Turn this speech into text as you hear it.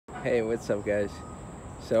Hey, what's up, guys?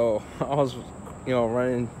 So I was,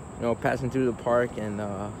 running, passing through the park, and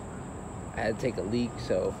I had to take a leak.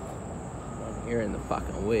 So I'm here in the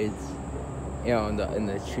fucking woods, in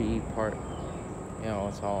the tree part.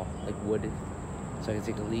 It's all like wooded, so I could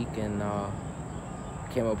take a leak, and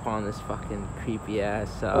came upon this fucking creepy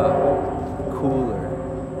ass cooler,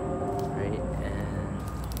 right?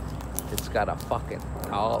 And it's got a fucking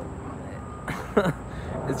doll on it.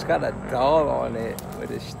 It's got a doll on it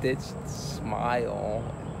with a stitched smile.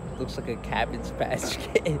 Looks like a Cabbage Patch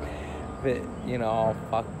Kid, but all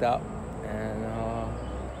fucked up. And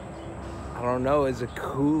I don't know, it's a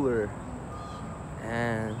cooler,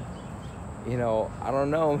 and I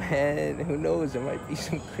don't know, man. Who knows? There might be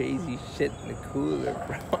some crazy shit in the cooler,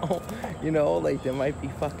 bro. Like there might be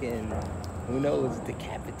fucking, who knows,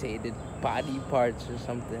 decapitated body parts or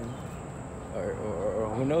something. Or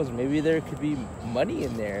who knows, maybe there could be money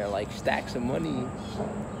in there, like stacks of money.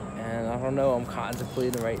 And I don't know, I'm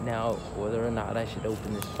contemplating right now whether or not I should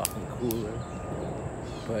open this fucking cooler.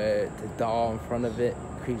 But the doll in front of it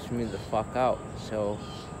creeps me the fuck out. So,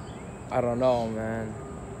 I don't know, man.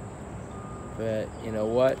 But you know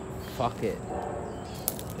what? Fuck it.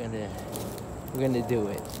 We're gonna do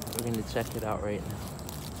it. We're gonna check it out right now.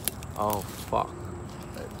 Oh, fuck.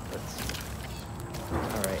 Let's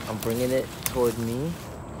Alright, I'm bringing it toward me.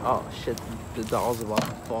 Oh shit, the doll's about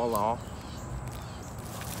to fall off.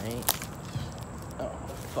 Alright. Oh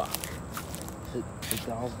fuck. The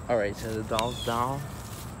doll's, alright, so the doll's down.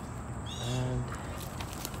 And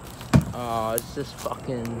it's just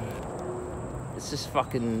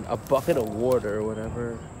fucking a bucket of water or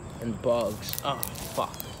whatever, and bugs. Oh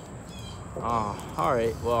fuck. Oh,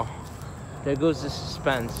 alright, well, there goes the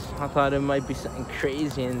suspense. I thought it might be something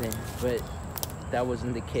crazy in there, but that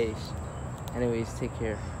wasn't the case. Anyways, take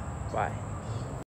care. Bye.